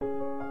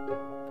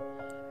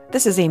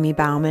This is Amy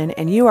Bauman,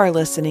 and you are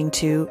listening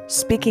to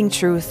Speaking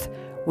Truth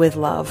with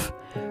Love.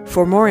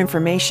 For more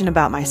information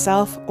about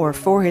myself or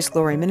For His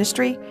Glory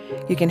Ministry,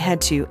 you can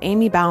head to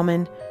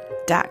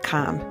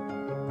amybauman.com.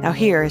 Now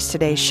here is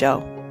today's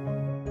show.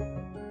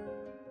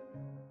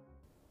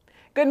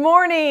 Good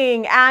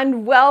morning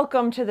and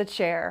welcome to the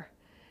chair.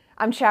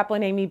 I'm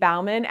Chaplain Amy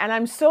Bauman, and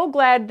I'm so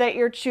glad that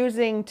you're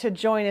choosing to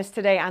join us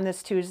today on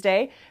this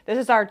Tuesday. This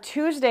is our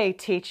Tuesday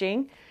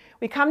teaching.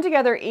 We come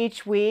together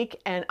each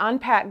week and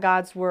unpack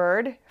God's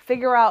Word,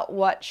 figure out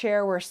what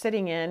chair we're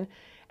sitting in,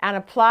 and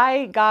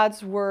apply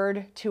God's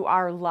Word to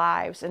our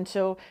lives. And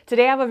so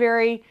today I have a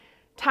very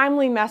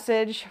timely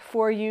message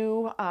for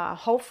you.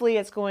 Hopefully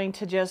it's going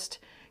to just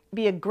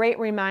be a great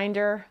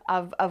reminder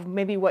of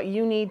maybe what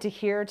you need to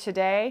hear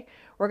today.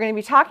 We're going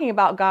to be talking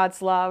about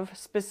God's love,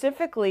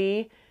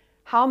 specifically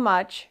how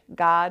much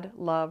God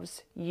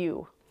loves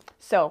you.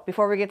 So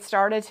before we get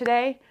started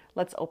today,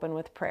 let's open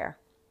with prayer.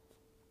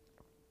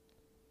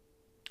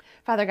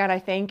 Father God, I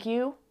thank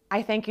you.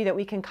 I thank you that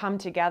we can come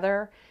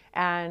together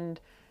and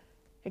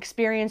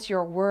experience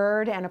your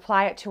word and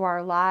apply it to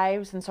our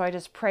lives. And so I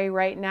just pray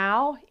right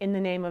now in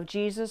the name of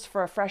Jesus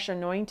for a fresh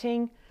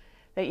anointing,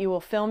 that you will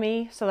fill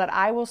me so that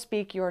I will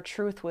speak your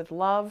truth with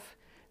love,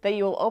 that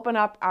you will open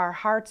up our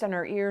hearts and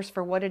our ears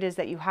for what it is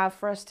that you have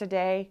for us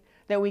today,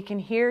 that we can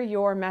hear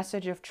your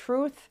message of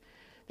truth,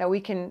 that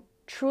we can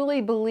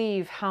truly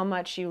believe how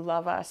much you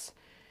love us,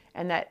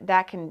 and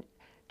that can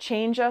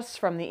change us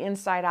from the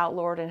inside out,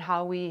 Lord, and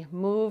how we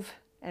move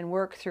and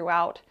work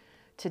throughout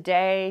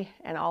today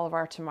and all of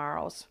our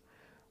tomorrows.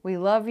 We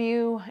love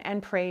you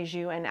and praise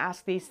you and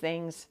ask these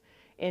things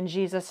in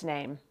Jesus'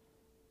 name.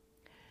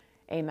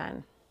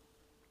 Amen.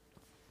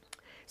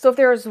 So if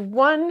there is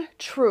one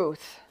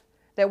truth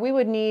that we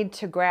would need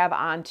to grab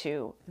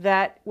onto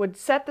that would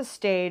set the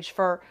stage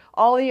for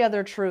all the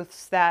other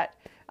truths that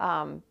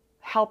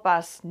help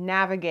us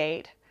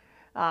navigate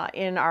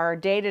in our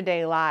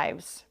day-to-day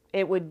lives,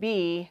 it would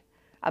be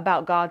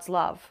about God's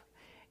love.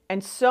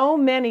 And so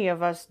many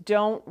of us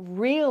don't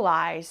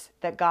realize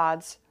that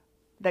God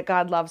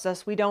loves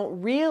us. We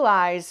don't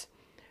realize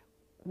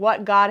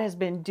what God has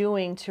been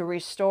doing to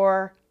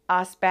restore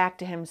us back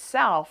to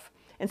himself.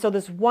 And so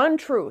this one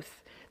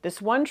truth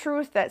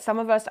that some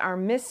of us are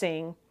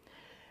missing,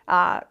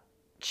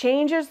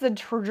 changes the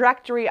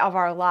trajectory of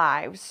our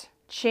lives,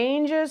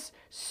 changes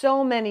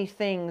so many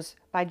things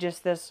by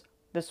just this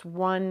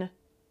one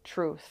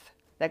truth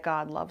that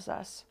God loves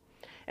us.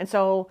 And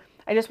so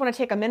I just want to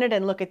take a minute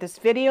and look at this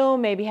video,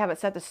 maybe have it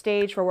set the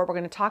stage for what we're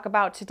going to talk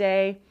about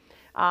today.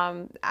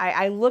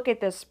 I look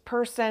at this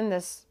person,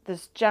 this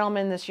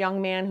gentleman, this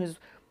young man who's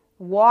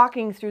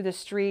walking through the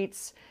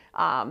streets,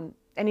 and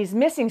he's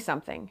missing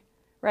something,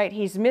 right?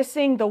 He's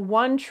missing the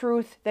one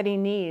truth that he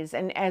needs.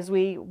 And as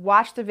we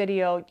watch the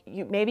video,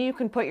 maybe you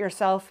can put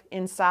yourself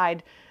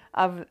inside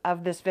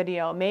of this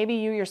video. Maybe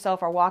you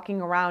yourself are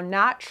walking around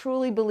not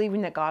truly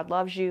believing that God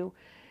loves you,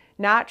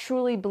 not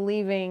truly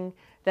believing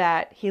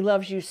that he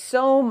loves you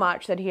so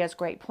much that he has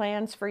great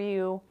plans for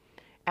you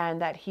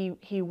and that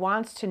he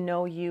wants to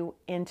know you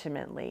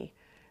intimately.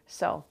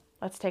 So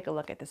let's take a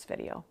look at this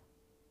video.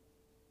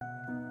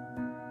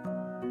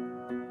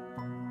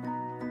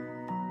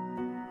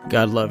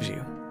 God loves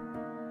you.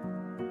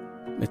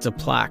 It's a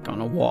plaque on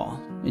a wall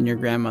in your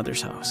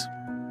grandmother's house.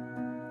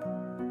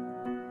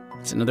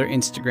 It's another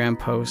Instagram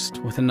post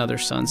with another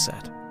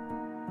sunset.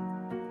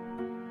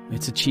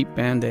 It's a cheap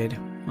Band-Aid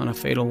on a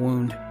fatal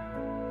wound.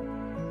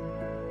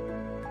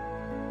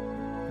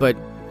 But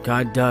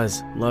God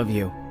does love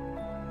you.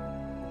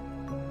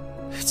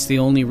 It's the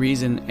only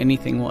reason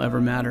anything will ever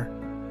matter.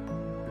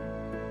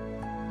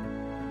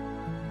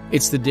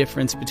 It's the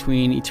difference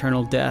between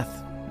eternal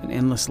death and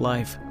endless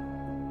life.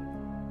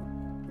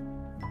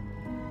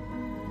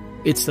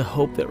 It's the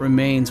hope that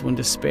remains when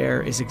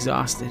despair is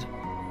exhausted.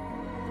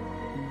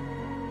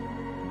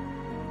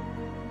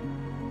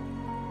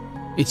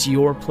 It's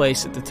your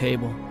place at the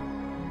table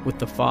with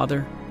the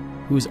Father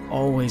who has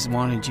always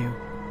wanted you.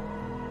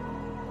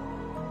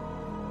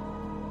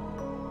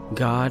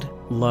 God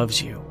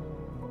loves you.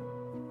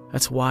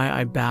 That's why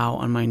I bow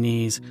on my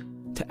knees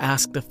to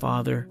ask the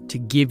Father to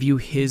give you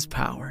his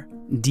power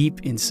deep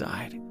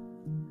inside,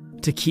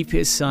 to keep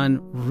his Son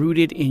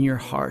rooted in your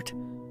heart,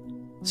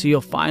 so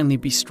you'll finally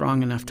be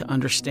strong enough to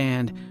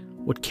understand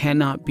what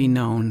cannot be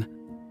known.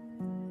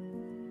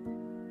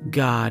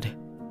 God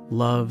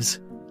loves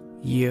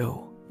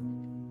you.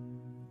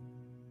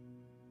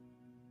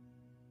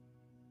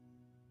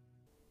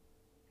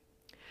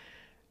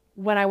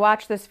 When I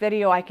watch this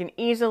video, I can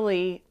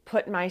easily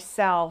put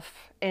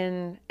myself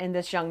in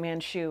this young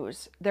man's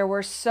shoes. There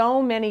were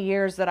so many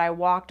years that I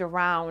walked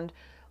around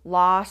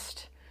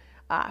lost,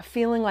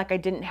 feeling like I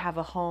didn't have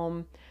a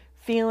home,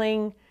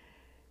 feeling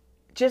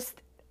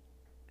just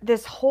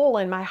this hole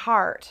in my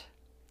heart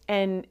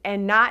and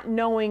not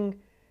knowing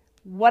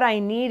what I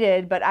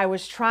needed, but I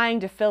was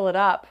trying to fill it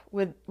up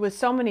with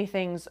so many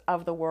things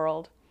of the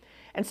world.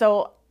 And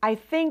so I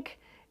think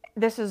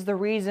this is the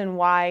reason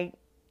why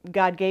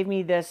God gave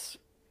me this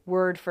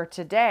word for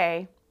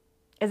today,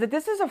 is that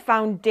this is a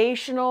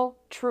foundational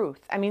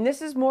truth. I mean,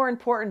 this is more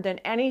important than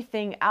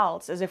anything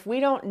else, is if we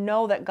don't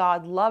know that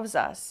God loves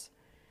us,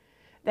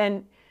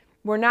 then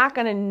we're not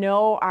going to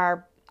know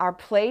our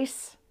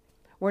place.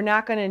 We're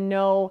not going to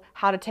know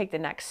how to take the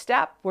next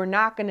step. We're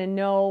not going to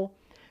know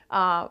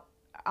about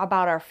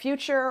our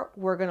future.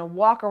 We're going to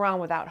walk around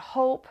without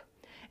hope.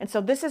 And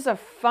so this is a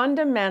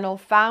fundamental,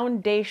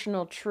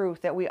 foundational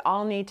truth that we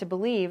all need to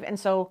believe. And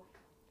so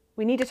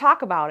we need to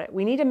talk about it.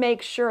 We need to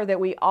make sure that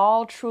we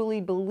all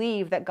truly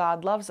believe that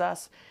God loves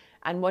us.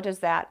 And what does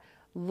that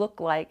look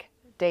like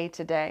day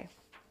to day?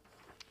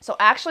 So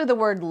actually the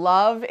word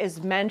love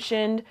is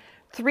mentioned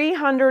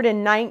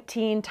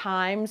 319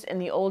 times in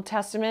the Old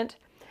Testament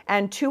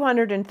and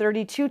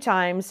 232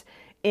 times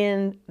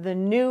in the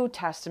New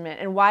Testament.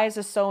 And why is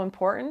this so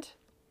important?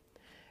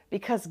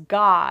 Because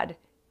God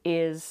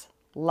is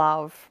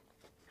love.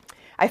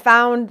 I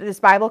found this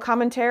Bible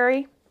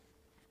commentary,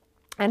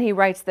 and he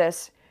writes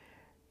this: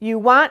 you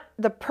want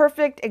the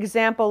perfect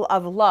example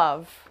of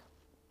love,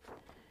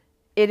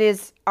 it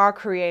is our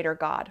Creator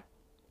God.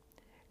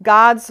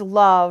 God's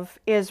love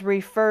is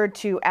referred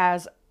to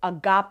as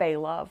agape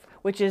love,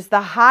 which is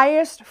the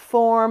highest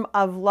form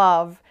of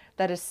love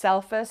that is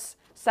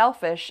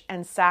selfish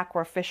and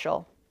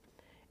sacrificial.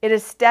 It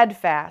is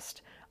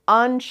steadfast,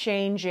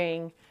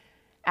 unchanging,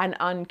 and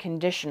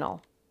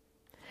unconditional.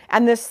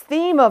 And this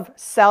theme of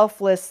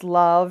selfless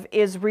love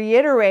is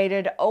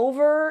reiterated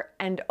over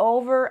and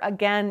over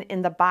again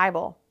in the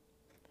Bible,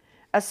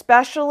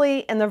 especially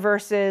in the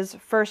verses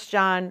 1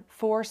 John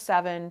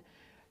 4:7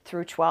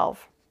 through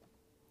 12.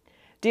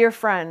 Dear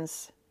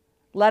friends,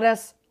 let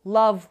us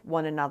love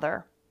one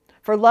another,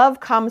 for love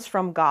comes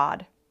from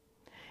God.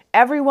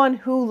 Everyone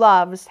who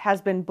loves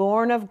has been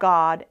born of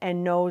God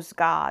and knows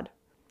God.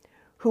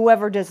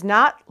 Whoever does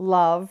not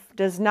love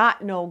does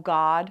not know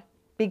God,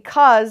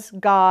 because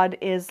God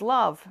is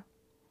love.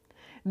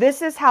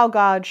 This is how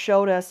God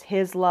showed us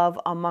his love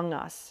among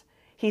us.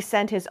 He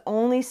sent his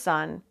only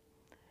Son,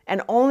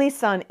 an only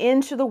Son,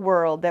 into the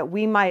world that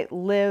we might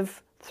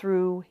live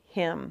through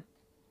him.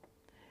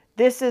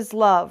 This is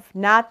love,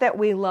 not that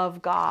we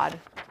love God,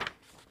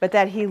 but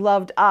that he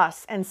loved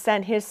us and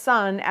sent his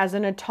Son as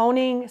an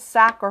atoning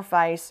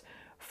sacrifice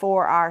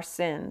for our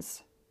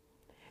sins.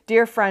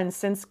 Dear friends,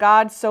 since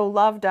God so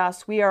loved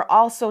us, we are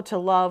also to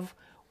love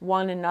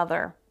one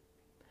another.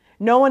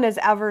 No one has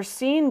ever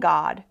seen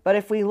God, but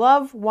if we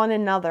love one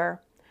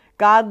another,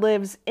 God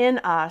lives in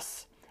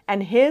us,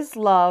 and his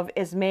love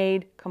is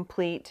made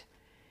complete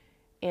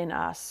in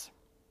us.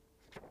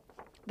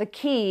 The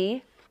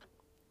key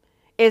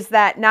is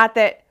that not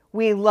that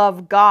we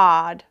love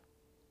God,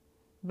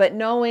 but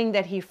knowing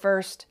that he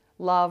first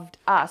loved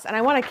us. And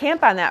I want to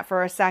camp on that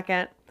for a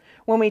second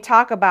when we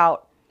talk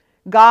about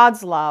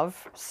God's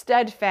love,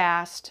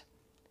 steadfast,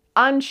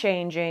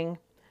 unchanging,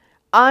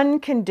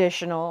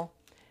 unconditional,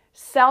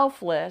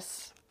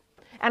 selfless.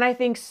 And I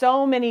think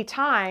so many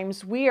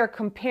times we are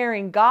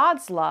comparing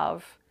God's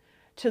love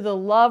to the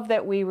love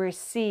that we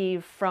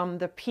receive from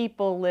the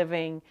people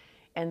living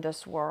in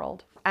this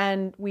world.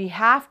 And we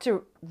have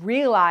to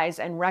realize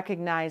and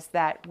recognize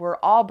that we're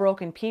all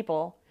broken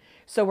people.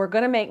 So we're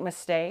going to make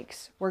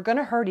mistakes. We're going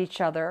to hurt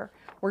each other.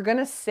 We're going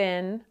to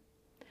sin.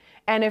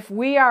 And if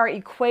we are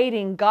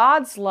equating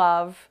God's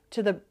love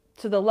to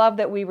the love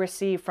that we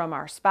receive from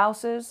our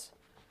spouses,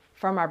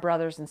 from our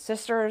brothers and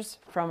sisters,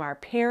 from our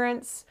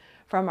parents,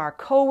 from our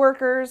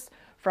coworkers,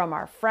 from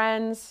our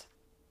friends,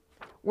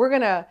 we're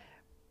going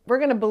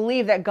to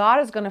believe that God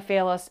is going to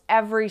fail us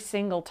every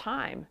single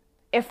time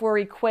if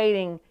we're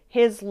equating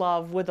his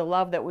love with the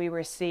love that we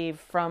receive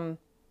from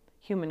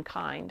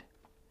humankind.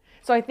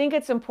 So I think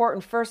it's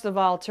important, first of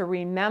all, to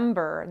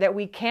remember that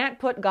we can't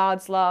put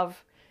God's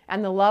love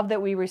and the love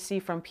that we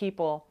receive from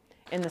people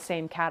in the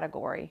same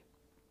category.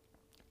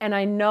 And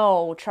I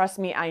know, trust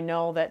me, I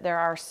know that there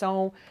are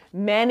so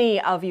many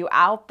of you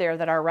out there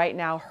that are right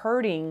now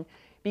hurting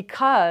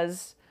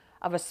because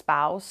of a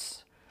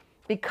spouse,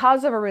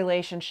 because of a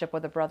relationship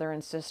with a brother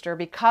and sister,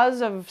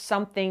 because of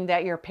something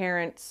that your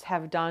parents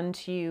have done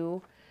to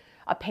you,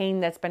 a pain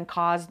that's been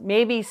caused,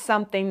 maybe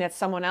something that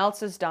someone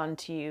else has done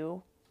to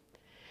you.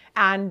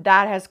 And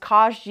that has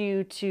caused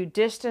you to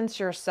distance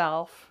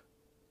yourself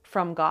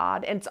from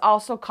God. And it's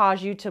also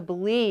caused you to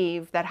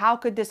believe that how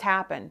could this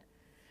happen?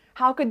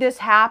 How could this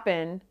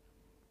happen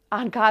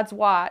on God's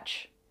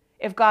watch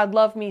if God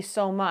loved me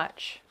so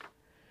much?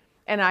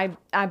 And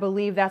I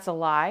believe that's a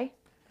lie.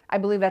 I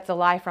believe that's a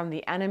lie from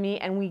the enemy.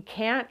 And we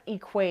can't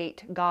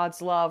equate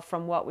God's love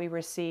from what we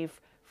receive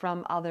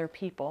from other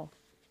people.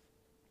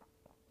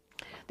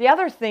 The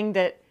other thing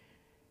that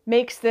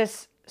makes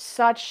this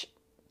such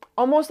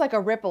almost like a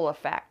ripple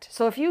effect.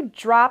 So if you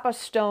drop a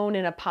stone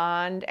in a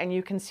pond and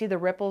you can see the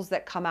ripples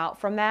that come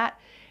out from that,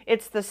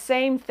 it's the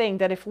same thing,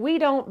 that if we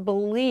don't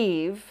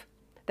believe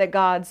that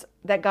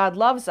God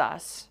loves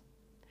us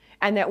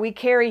and that we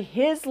carry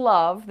his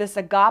love, this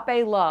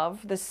agape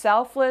love, the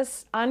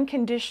selfless,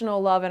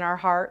 unconditional love in our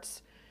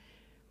hearts,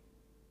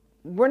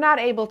 we're not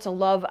able to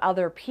love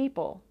other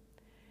people.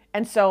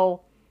 And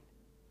so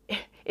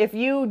If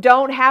you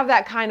don't have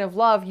that kind of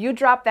love, you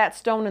drop that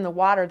stone in the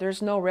water,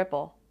 there's no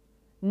ripple.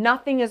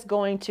 Nothing is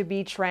going to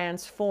be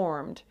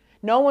transformed.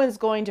 No one's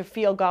going to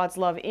feel God's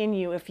love in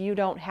you if you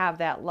don't have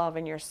that love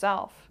in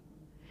yourself.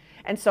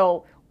 And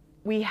so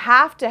we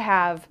have to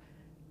have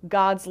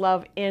God's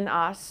love in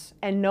us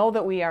and know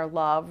that we are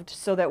loved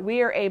so that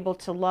we are able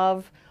to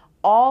love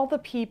all the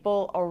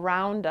people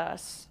around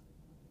us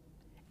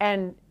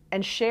and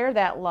share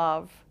that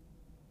love.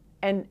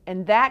 And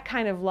that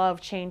kind of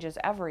love changes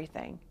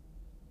everything.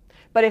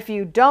 But if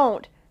you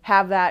don't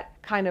have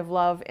that kind of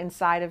love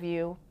inside of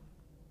you,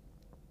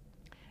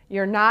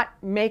 you're not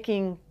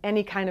making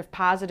any kind of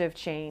positive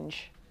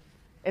change.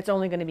 It's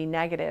only going to be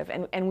negative.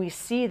 And we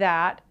see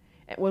that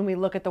when we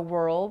look at the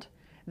world,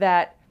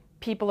 that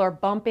people are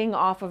bumping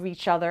off of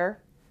each other,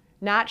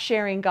 not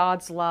sharing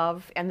God's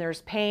love, and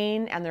there's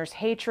pain, and there's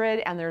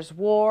hatred, and there's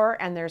war,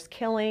 and there's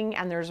killing,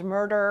 and there's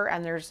murder,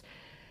 and there's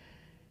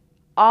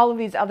all of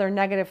these other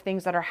negative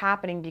things that are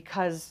happening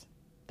because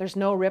there's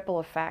no ripple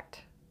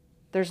effect.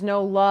 There's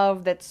no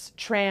love that's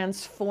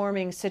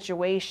transforming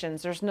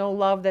situations. There's no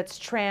love that's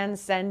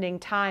transcending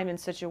time and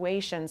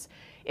situations.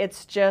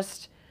 It's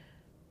just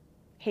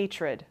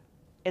hatred.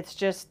 It's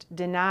just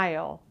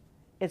denial.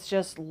 It's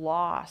just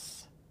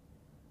loss.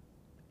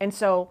 And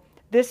so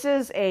this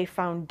is a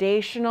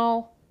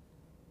foundational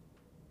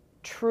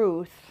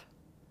truth,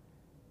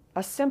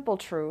 a simple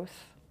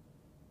truth.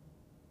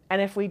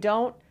 And if we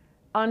don't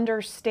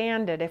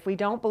understand it, if we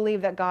don't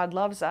believe that God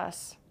loves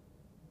us,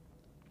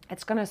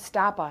 it's going to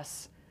stop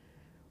us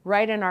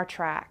right in our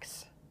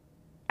tracks.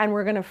 And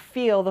we're going to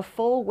feel the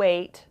full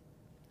weight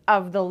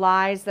of the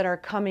lies that are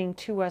coming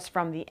to us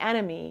from the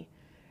enemy,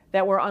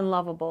 that we're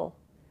unlovable,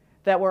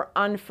 that we're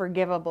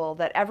unforgivable,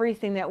 that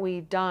everything that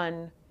we've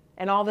done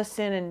and all the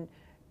sin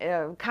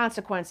and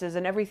consequences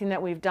and everything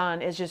that we've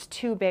done is just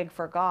too big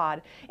for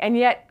God. And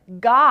yet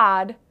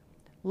God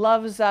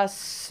loves us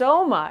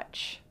so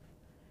much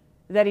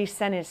that he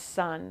sent his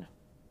son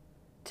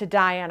to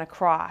die on a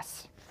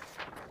cross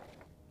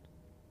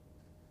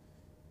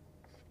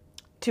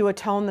to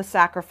atone the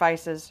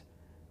sacrifices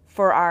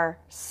for our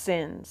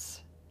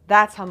sins.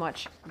 That's how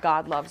much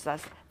God loves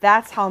us.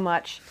 That's how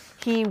much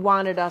he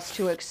wanted us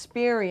to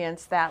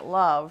experience that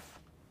love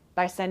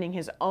by sending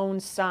his own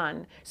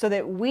son so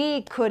that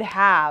we could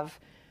have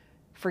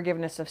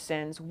forgiveness of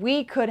sins.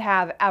 We could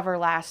have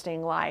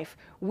everlasting life.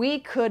 We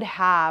could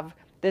have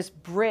this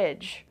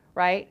bridge,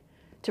 right,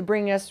 to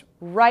bring us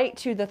right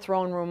to the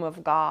throne room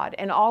of God.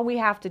 And all we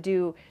have to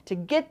do to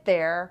get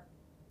there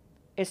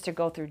is to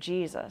go through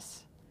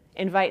Jesus.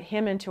 Invite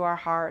him into our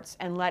hearts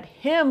and let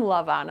him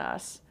love on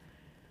us.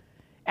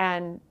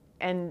 And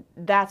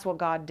that's what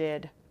God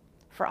did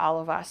for all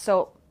of us.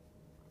 So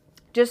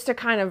just to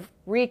kind of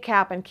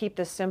recap and keep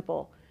this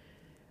simple,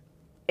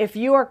 if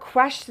you are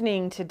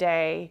questioning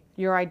today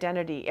your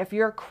identity, if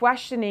you're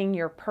questioning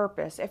your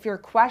purpose, if you're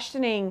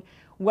questioning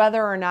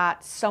whether or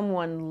not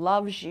someone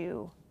loves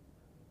you,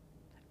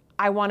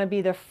 I want to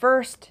be the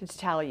first to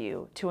tell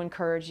you, to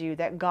encourage you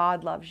that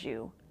God loves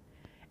you.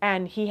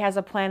 And he has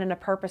a plan and a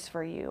purpose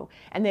for you.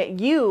 And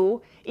that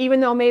you, even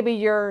though maybe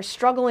you're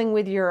struggling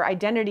with your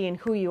identity and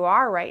who you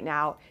are right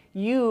now,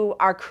 you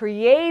are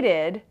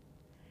created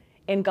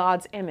in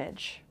God's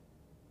image.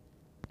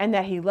 And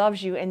that he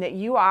loves you and that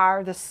you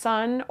are the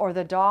son or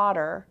the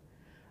daughter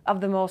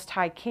of the Most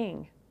High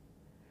King.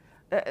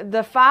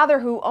 The Father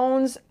who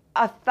owns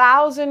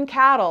 1,000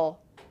 cattle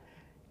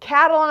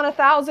on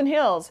 1,000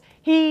 hills.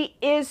 He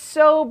is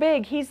so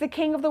big. He's the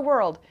king of the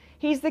world.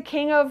 He's the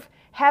king of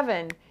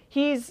heaven.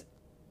 He's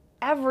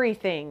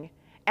everything.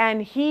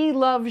 And he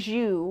loves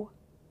you,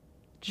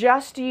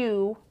 just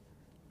you,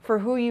 for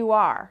who you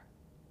are.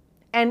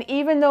 And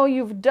even though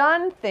you've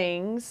done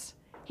things,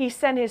 he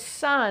sent his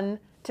son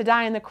to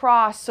die on the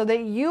cross so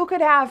that you could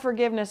have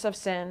forgiveness of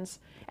sins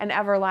and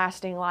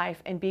everlasting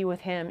life and be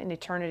with him in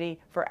eternity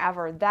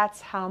forever.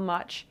 That's how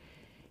much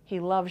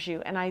he loves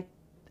you. And I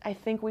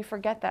think we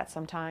forget that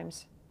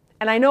sometimes.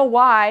 And I know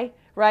why,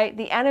 right?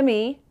 The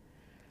enemy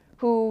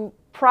who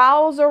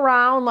prowls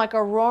around like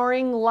a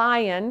roaring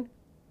lion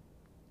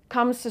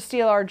comes to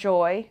steal our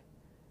joy.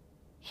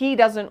 He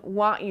doesn't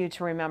want you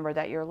to remember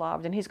that you're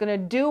loved. And he's going to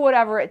do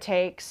whatever it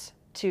takes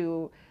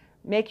to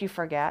make you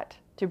forget,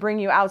 to bring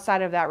you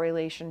outside of that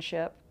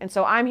relationship. And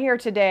so I'm here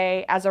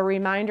today as a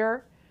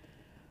reminder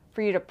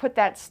for you to put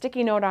that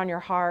sticky note on your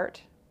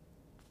heart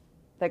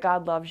that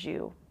God loves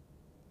you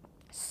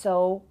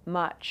so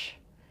much.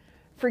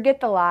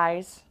 Forget the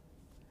lies.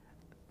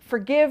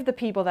 Forgive the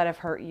people that have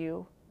hurt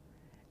you.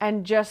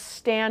 And just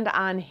stand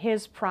on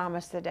his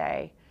promise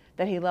today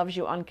that he loves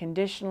you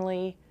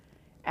unconditionally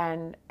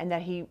and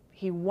that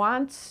he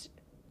wants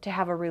to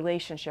have a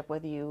relationship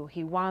with you.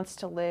 He wants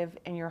to live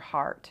in your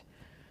heart.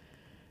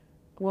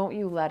 Won't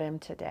you let him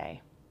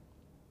today?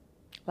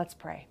 Let's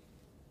pray.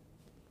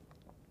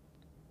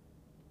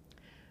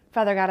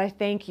 Father God, I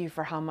thank you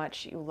for how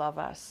much you love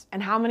us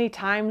and how many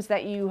times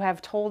that you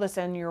have told us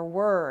in your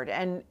word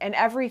and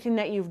everything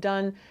that you've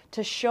done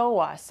to show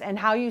us and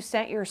how you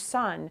sent your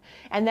son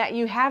and that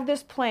you have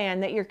this plan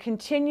that you're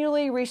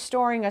continually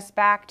restoring us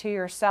back to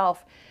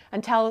yourself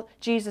until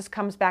Jesus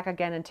comes back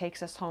again and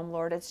takes us home,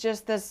 Lord. It's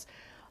just this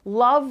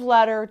love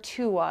letter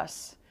to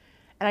us.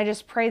 And I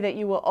just pray that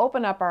you will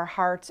open up our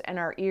hearts and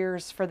our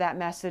ears for that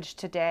message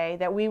today,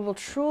 that we will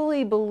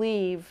truly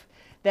believe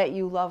that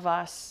you love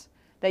us,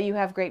 that you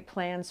have great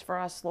plans for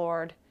us,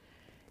 Lord,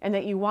 and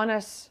that you want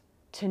us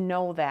to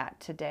know that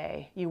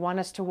today. You want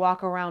us to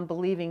walk around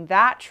believing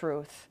that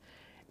truth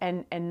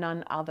and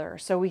none other.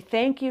 So we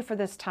thank you for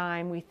this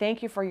time. We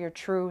thank you for your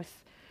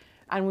truth.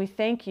 And we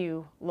thank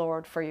you,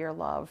 Lord, for your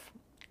love.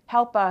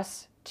 Help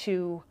us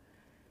to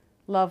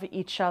love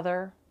each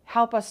other.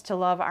 Help us to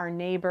love our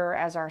neighbor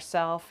as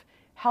ourself.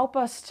 Help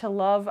us to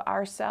love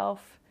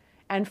ourself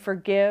and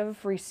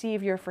forgive,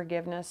 receive your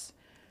forgiveness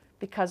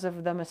because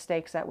of the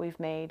mistakes that we've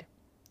made.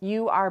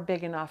 You are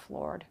big enough,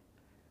 Lord,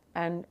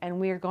 and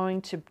we are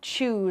going to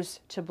choose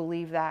to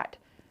believe that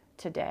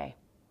today.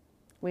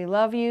 We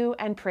love you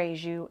and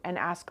praise you and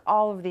ask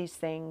all of these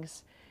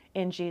things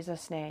in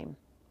Jesus' name.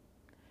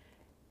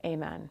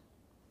 Amen.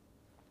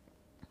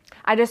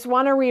 I just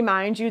want to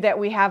remind you that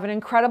we have an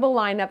incredible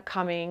lineup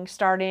coming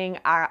starting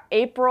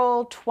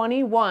April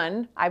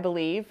 21, I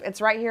believe.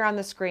 It's right here on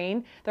the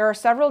screen. There are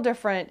several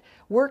different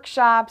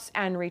workshops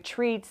and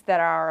retreats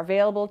that are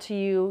available to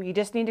you. You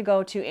just need to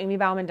go to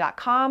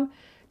amybauman.com,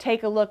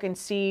 take a look and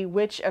see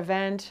which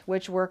event,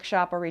 which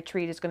workshop or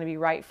retreat is going to be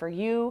right for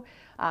you.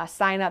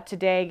 Sign up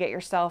today, get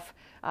yourself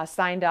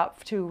signed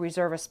up to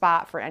reserve a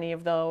spot for any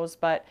of those.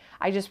 But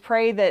I just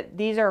pray that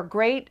these are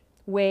great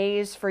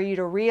ways for you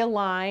to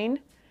realign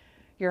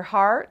your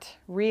heart,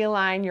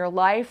 realign your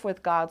life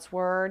with God's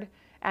word,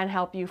 and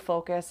help you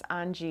focus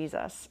on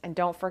Jesus. And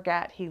don't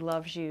forget, he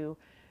loves you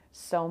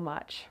so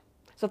much.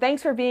 So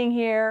thanks for being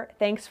here.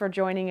 Thanks for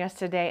joining us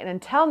today. And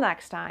until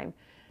next time,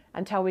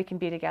 until we can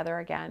be together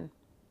again,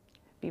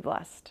 be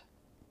blessed.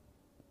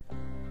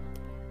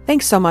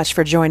 Thanks so much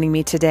for joining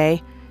me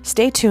today.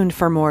 Stay tuned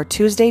for more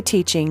Tuesday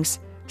teachings,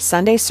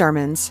 Sunday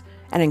sermons,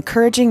 and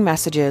encouraging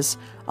messages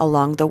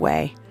along the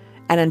way.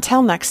 And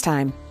until next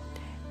time,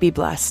 be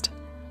blessed.